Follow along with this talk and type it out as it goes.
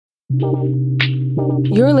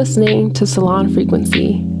You're listening to Salon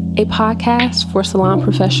Frequency, a podcast for salon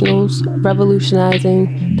professionals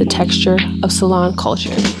revolutionizing the texture of salon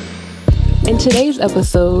culture. In today's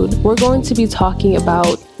episode, we're going to be talking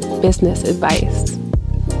about business advice.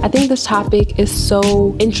 I think this topic is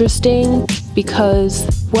so interesting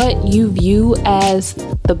because what you view as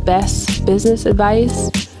the best business advice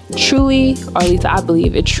truly, or at least I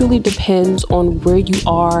believe, it truly depends on where you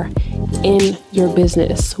are in your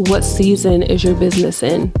business. What season is your business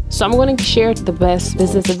in? So I'm going to share the best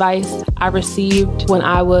business advice I received when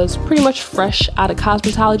I was pretty much fresh out of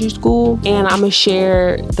cosmetology school. And I'm going to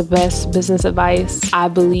share the best business advice I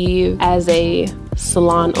believe as a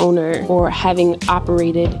salon owner or having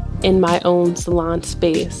operated in my own salon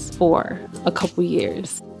space for a couple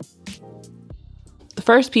years. The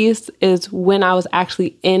first piece is when I was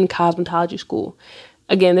actually in cosmetology school.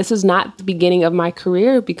 Again, this is not the beginning of my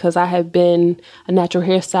career because I have been a natural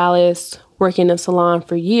hairstylist working in a salon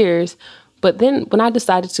for years. But then when I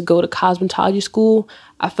decided to go to cosmetology school,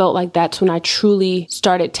 I felt like that's when I truly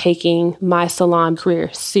started taking my salon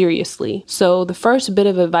career seriously. So the first bit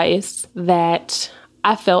of advice that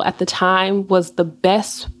I felt at the time was the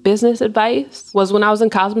best business advice was when I was in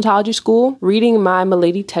cosmetology school, reading my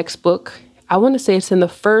Milady textbook. I want to say it's in the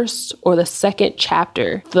first or the second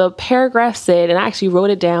chapter. The paragraph said, and I actually wrote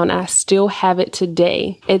it down and I still have it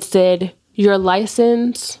today. It said, your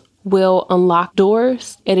license will unlock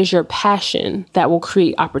doors. It is your passion that will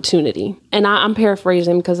create opportunity. And I'm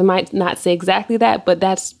paraphrasing because I might not say exactly that, but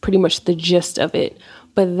that's pretty much the gist of it.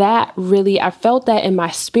 But that really, I felt that in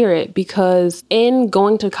my spirit because in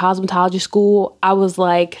going to cosmetology school, I was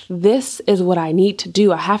like, this is what I need to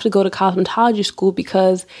do. I have to go to cosmetology school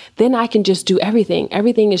because then I can just do everything.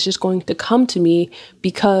 Everything is just going to come to me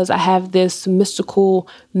because I have this mystical,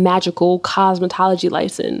 magical cosmetology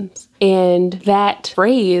license. And that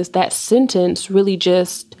phrase, that sentence really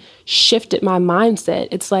just shifted my mindset.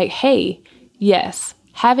 It's like, hey, yes,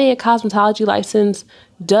 having a cosmetology license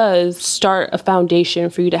does start a foundation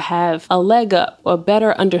for you to have a leg up, a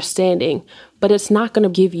better understanding, but it's not going to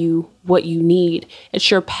give you what you need.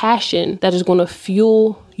 It's your passion that is going to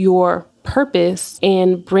fuel your purpose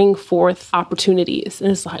and bring forth opportunities.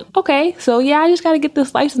 And it's like, okay, so yeah, I just got to get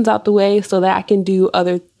this license out the way so that I can do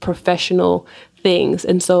other professional things.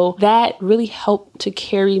 And so that really helped to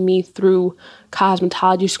carry me through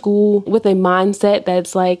cosmetology school with a mindset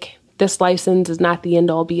that's like, this license is not the end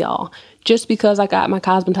all be all. Just because I got my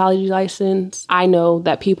cosmetology license, I know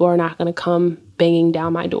that people are not going to come banging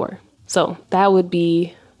down my door. So that would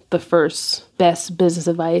be the first best business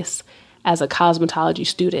advice as a cosmetology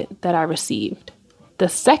student that I received. The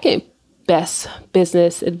second best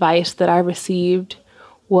business advice that I received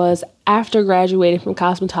was after graduating from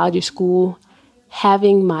cosmetology school,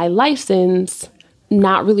 having my license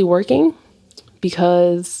not really working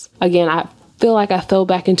because, again, I feel like I fell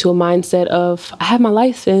back into a mindset of, I have my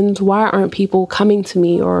license, why aren't people coming to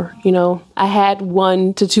me? Or, I had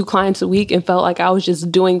 1 to 2 clients a week and felt like I was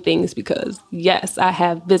just doing things because, yes, I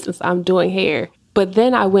have business, I'm doing hair. But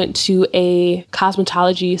then I went to a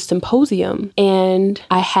cosmetology symposium and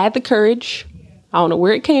I had the courage, I don't know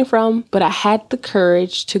where it came from, but I had the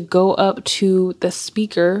courage to go up to the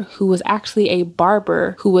speaker who was actually a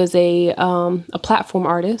barber who was a platform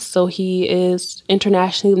artist. So he is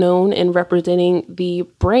internationally known and representing the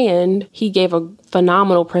brand. He gave a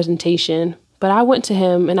phenomenal presentation. But I went to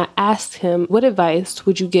him and I asked him, what advice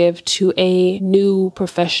would you give to a new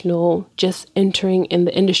professional just entering in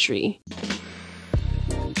the industry?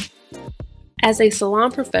 As a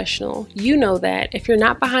salon professional, you know that if you're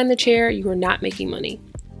not behind the chair, you are not making money.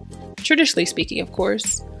 Traditionally speaking, of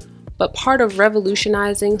course, but part of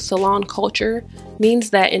revolutionizing salon culture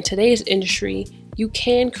means that in today's industry, you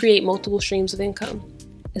can create multiple streams of income,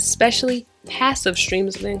 especially passive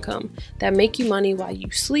streams of income that make you money while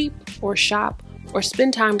you sleep or shop or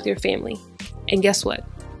spend time with your family. And guess what?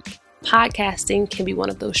 Podcasting can be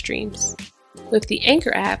one of those streams. With the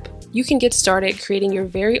Anchor app, you can get started creating your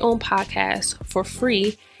very own podcast for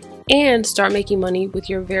free and start making money with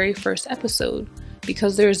your very first episode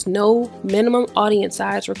because there's no minimum audience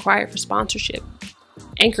size required for sponsorship.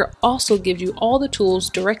 Anchor also gives you all the tools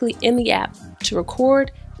directly in the app to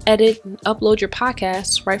record, edit, and upload your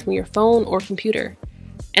podcasts right from your phone or computer.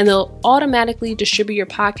 And they'll automatically distribute your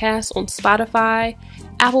podcast on Spotify,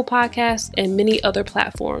 Apple Podcasts, and many other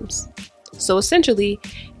platforms. So essentially,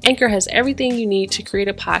 Anchor has everything you need to create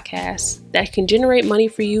a podcast that can generate money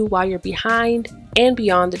for you while you're behind and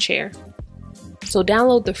beyond the chair. So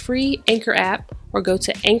download the free Anchor app or go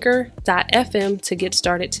to anchor.fm to get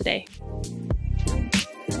started today.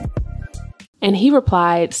 And he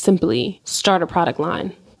replied simply, start a product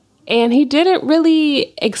line. And he didn't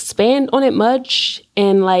really expand on it much.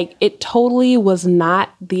 And like, it totally was not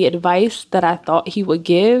the advice that I thought he would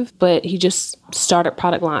give, but he just started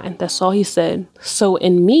product line. That's all he said. So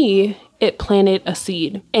in me, it planted a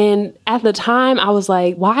seed. And at the time I was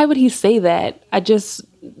like, why would he say that? As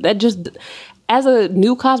a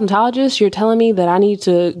new cosmetologist, you're telling me that I need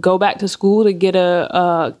to go back to school to get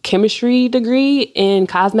a chemistry degree in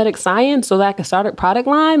cosmetic science so that I can start a product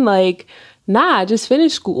line? Like, nah, I just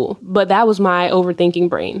finished school. But that was my overthinking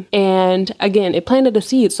brain. And again, it planted a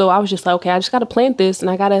seed. So I was just like, okay, I just got to plant this and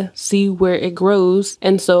I got to see where it grows.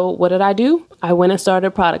 And so what did I do? I went and started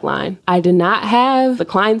a product line. I did not have the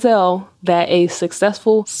clientele that a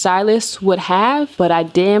successful stylist would have, but I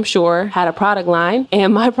damn sure had a product line.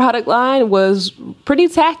 And my product line was pretty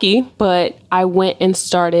tacky, but I went and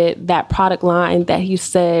started that product line that he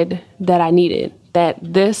said that I needed, that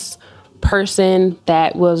this person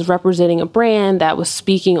that was representing a brand, that was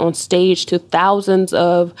speaking on stage to thousands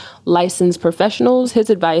of licensed professionals,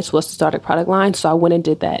 his advice was to start a product line. So I went and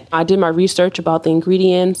did that. I did my research about the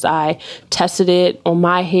ingredients. I tested it on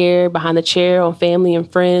my hair, behind the chair, on family and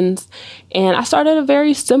friends. And I started a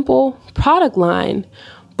very simple product line.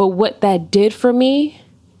 But what that did for me,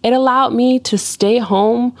 it allowed me to stay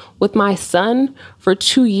home with my son for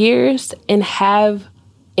 2 years and have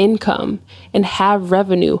income and have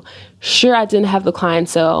revenue. Sure, I didn't have the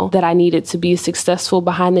clientele that I needed to be successful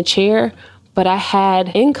behind the chair, but I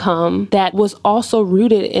had income that was also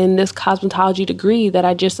rooted in this cosmetology degree that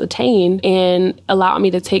I just attained and allowed me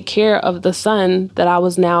to take care of the son that I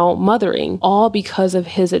was now mothering, all because of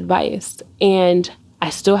his advice. And I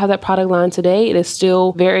still have that product line today. It is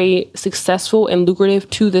still very successful and lucrative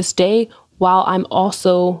to this day, while I'm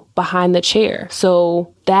also behind the chair.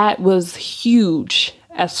 So that was huge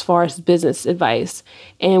as far as business advice.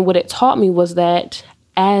 And what it taught me was that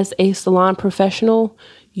as a salon professional,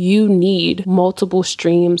 you need multiple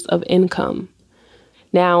streams of income.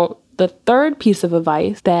 Now, the third piece of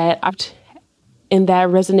advice that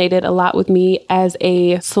resonated a lot with me as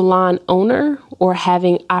a salon owner, or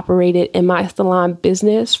having operated in my salon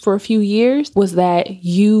business for a few years, was that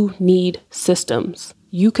you need systems.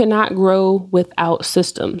 You cannot grow without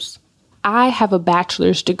systems. I have a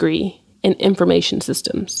bachelor's degree in information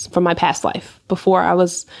systems from my past life before I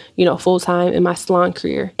was, full-time in my salon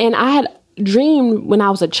career. And I had dreamed when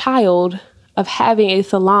I was a child of having a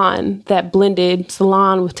salon that blended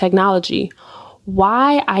salon with technology.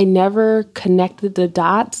 Why I never connected the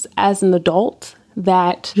dots as an adult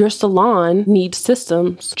that your salon needs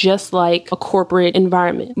systems just like a corporate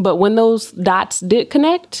environment. But when those dots did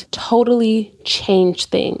connect, totally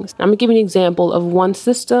changed things. I'm gonna give you an example of one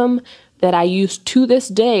system that I use to this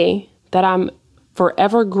day that I'm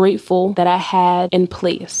forever grateful that I had in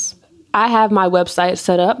place. I have my website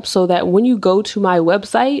set up so that when you go to my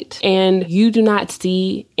website and you do not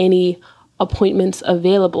see any appointments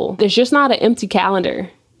available, there's just not an empty calendar.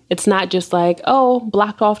 It's not just like, oh,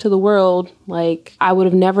 blocked off to the world. Like, I would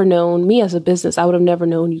have never known, me as a business, I would have never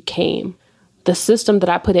known you came. The system that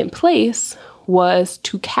I put in place was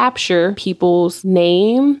to capture people's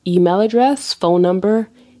name, email address, phone number,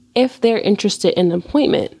 if they're interested in an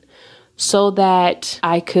appointment, so that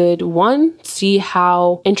I could, 1, see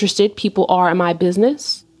how interested people are in my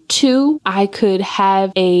business. 2, I could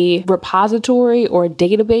have a repository or a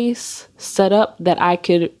database set up that I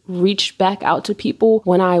could reach back out to people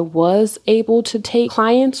when I was able to take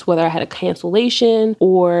clients, whether I had a cancellation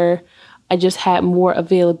or I just had more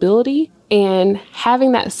availability. And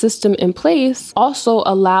having that system in place also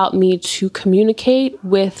allowed me to communicate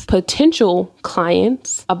with potential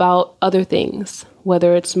clients about other things,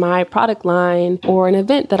 whether it's my product line or an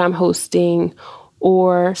event that I'm hosting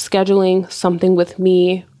or scheduling something with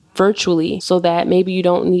me virtually, so that maybe you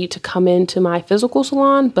don't need to come into my physical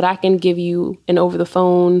salon, but I can give you an over the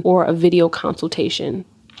phone or a video consultation.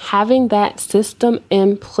 Having that system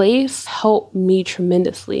in place helped me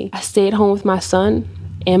tremendously. I stayed home with my son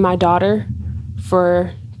and my daughter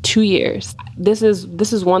for 2 years. This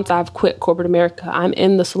is once I've quit corporate America. I'm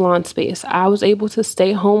in the salon space. I was able to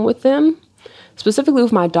stay home with them, specifically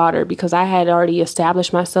with my daughter, because I had already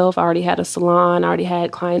established myself. I already had a salon. I already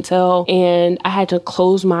had clientele, and I had to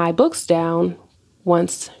close my books down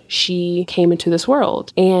once she came into this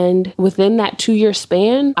world. And within that 2-year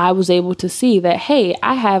span, I was able to see that, hey,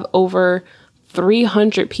 I have over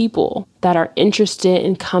 300 people that are interested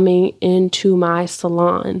in coming into my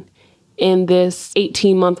salon in this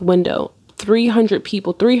 18-month window. 300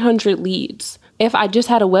 people, 300 leads. If I just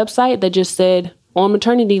had a website that just said, on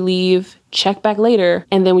maternity leave, check back later,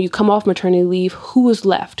 and then when you come off maternity leave, who is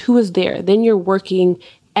left? Who is there? Then you're working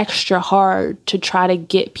extra hard to try to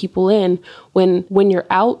get people in. When you're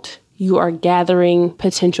out, you are gathering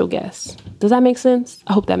potential guests. Does that make sense?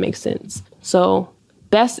 I hope that makes sense. So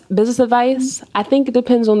best business advice, I think it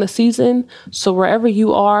depends on the season. So wherever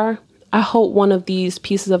you are, I hope one of these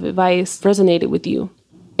pieces of advice resonated with you.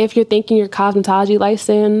 If you're thinking your cosmetology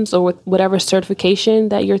license or with whatever certification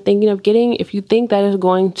that you're thinking of getting, if you think that is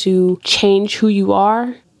going to change who you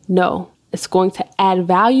are, no. It's going to add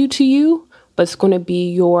value to you, but it's going to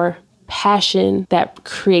be your passion that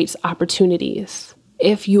creates opportunities.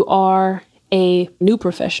 If you are a new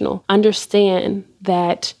professional, understand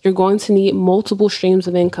that you're going to need multiple streams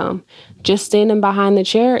of income. Just standing behind the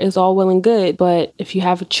chair is all well and good, but if you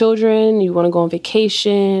have children, you want to go on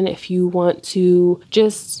vacation, if you want to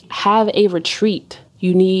just have a retreat,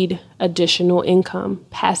 you need additional income.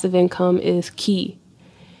 Passive income is key.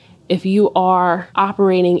 If you are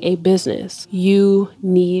operating a business, you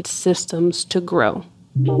need systems to grow.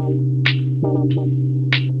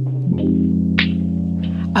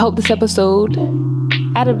 I hope this episode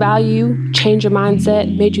added value, changed your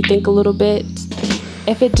mindset, made you think a little bit.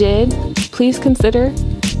 If it did, please consider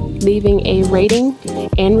leaving a rating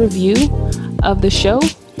and review of the show,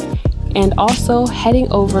 and also heading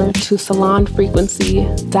over to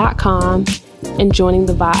salonfrequency.com and joining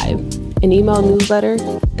the vibe, an email newsletter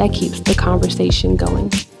that keeps the conversation going.